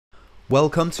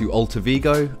Welcome to Alta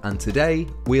Vigo, and today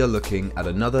we are looking at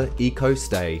another eco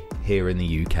stay here in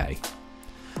the UK.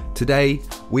 Today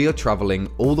we are travelling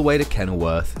all the way to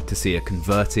Kenilworth to see a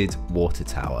converted water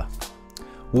tower.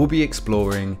 We'll be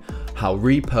exploring how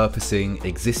repurposing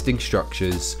existing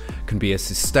structures can be a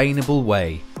sustainable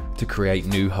way to create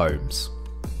new homes.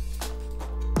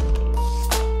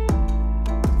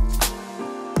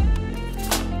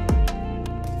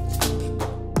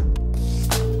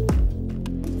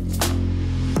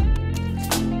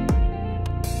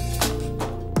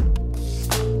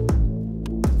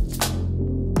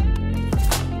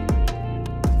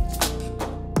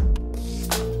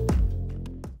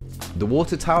 The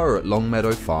water tower at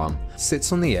Longmeadow Farm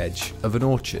sits on the edge of an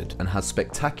orchard and has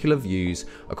spectacular views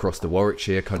across the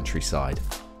Warwickshire countryside.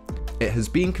 It has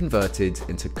been converted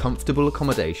into comfortable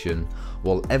accommodation,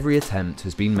 while every attempt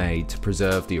has been made to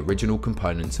preserve the original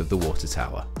components of the water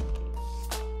tower.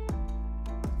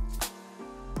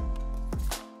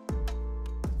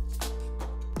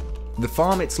 The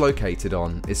farm it's located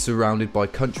on is surrounded by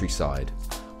countryside,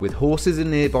 with horses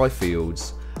in nearby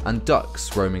fields and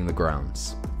ducks roaming the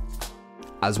grounds,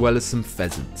 as well as some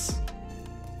pheasants.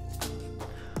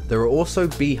 There are also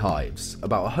beehives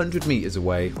about 100 metres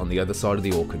away on the other side of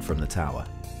the orchard from the tower.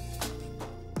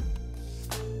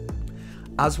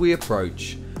 As we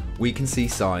approach, we can see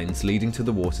signs leading to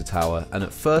the water tower, and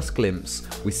at first glimpse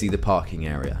we see the parking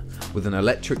area with an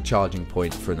electric charging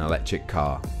point for an electric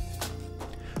car.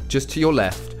 Just to your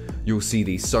left, you'll see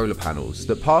these solar panels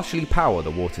that partially power the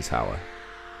water tower.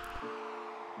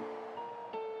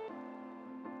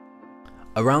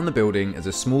 Around the building is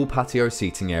a small patio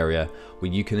seating area where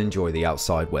you can enjoy the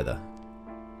outside weather.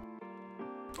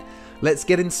 Let's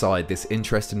get inside this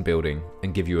interesting building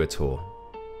and give you a tour.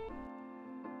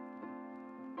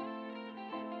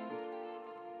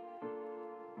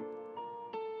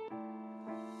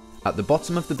 At the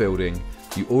bottom of the building,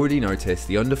 you already notice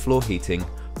the underfloor heating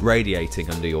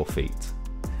radiating under your feet.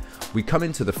 We come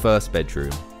into the first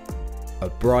bedroom, a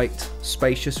bright,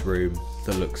 spacious room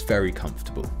that looks very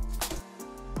comfortable.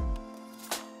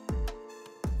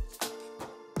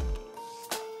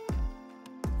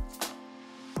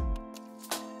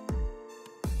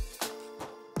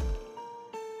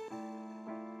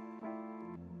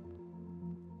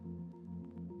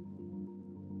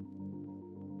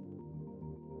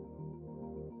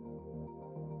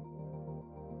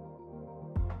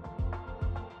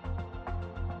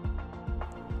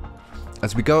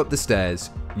 As we go up the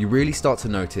stairs, you really start to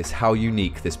notice how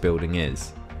unique this building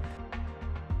is.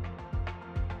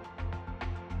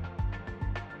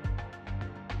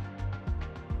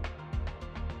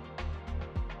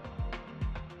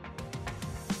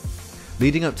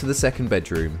 Leading up to the second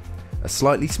bedroom, a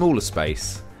slightly smaller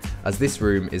space, as this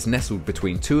room is nestled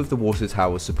between two of the water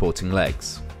tower's supporting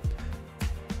legs.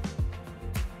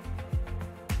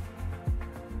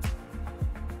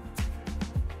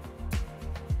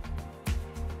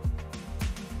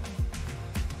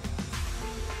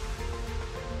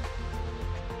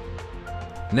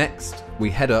 Next, we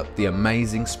head up the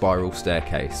amazing spiral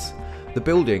staircase. The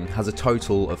building has a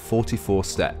total of 44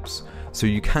 steps, so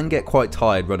you can get quite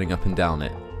tired running up and down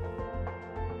it.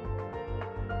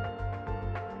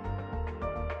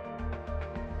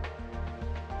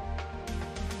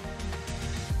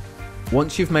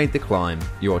 Once you've made the climb,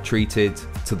 you are treated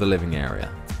to the living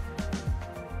area.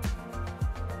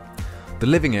 The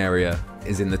living area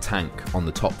is in the tank on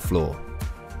the top floor,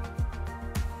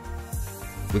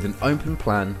 with an open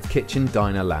plan kitchen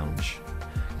diner lounge,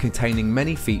 containing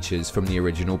many features from the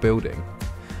original building.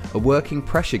 A working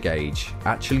pressure gauge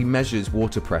actually measures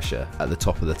water pressure at the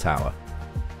top of the tower.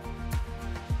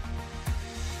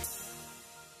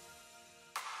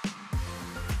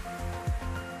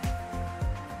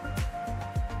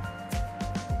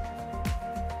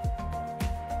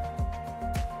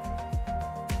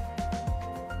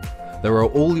 There are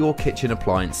all your kitchen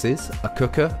appliances, a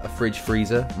cooker, a fridge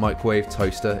freezer, microwave,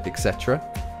 toaster, etc.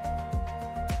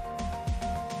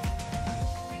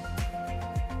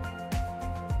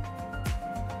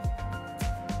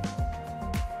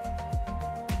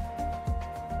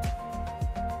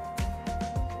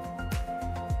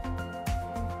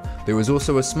 There is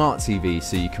also a smart TV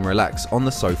so you can relax on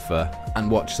the sofa and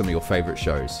watch some of your favourite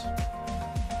shows.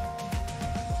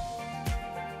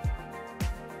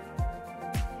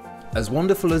 As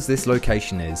wonderful as this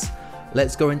location is,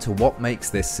 let's go into what makes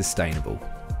this sustainable.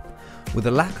 With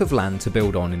a lack of land to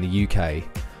build on in the UK,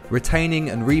 retaining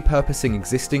and repurposing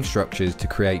existing structures to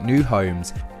create new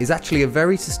homes is actually a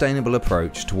very sustainable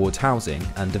approach towards housing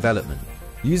and development.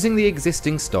 Using the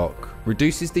existing stock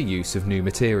reduces the use of new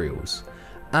materials,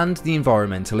 and the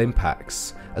environmental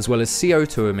impacts, as well as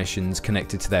CO2 emissions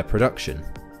connected to their production,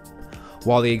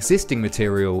 while the existing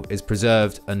material is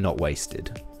preserved and not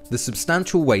wasted. The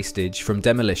substantial wastage from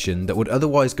demolition that would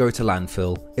otherwise go to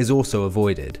landfill is also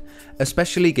avoided,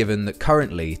 especially given that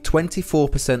currently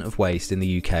 24% of waste in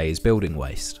the UK is building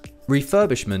waste.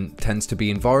 Refurbishment tends to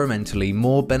be environmentally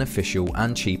more beneficial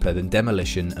and cheaper than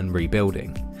demolition and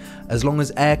rebuilding, as long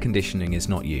as air conditioning is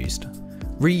not used.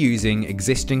 Reusing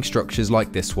existing structures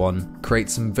like this one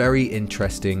creates some very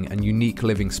interesting and unique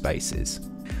living spaces.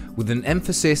 With an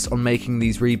emphasis on making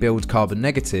these rebuilds carbon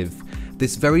negative,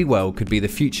 this very well could be the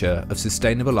future of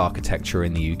sustainable architecture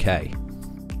in the UK.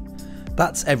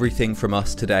 That's everything from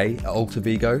us today at Alta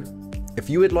Vigo. If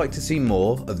you would like to see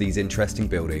more of these interesting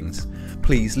buildings,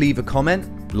 please leave a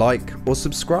comment, like or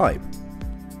subscribe.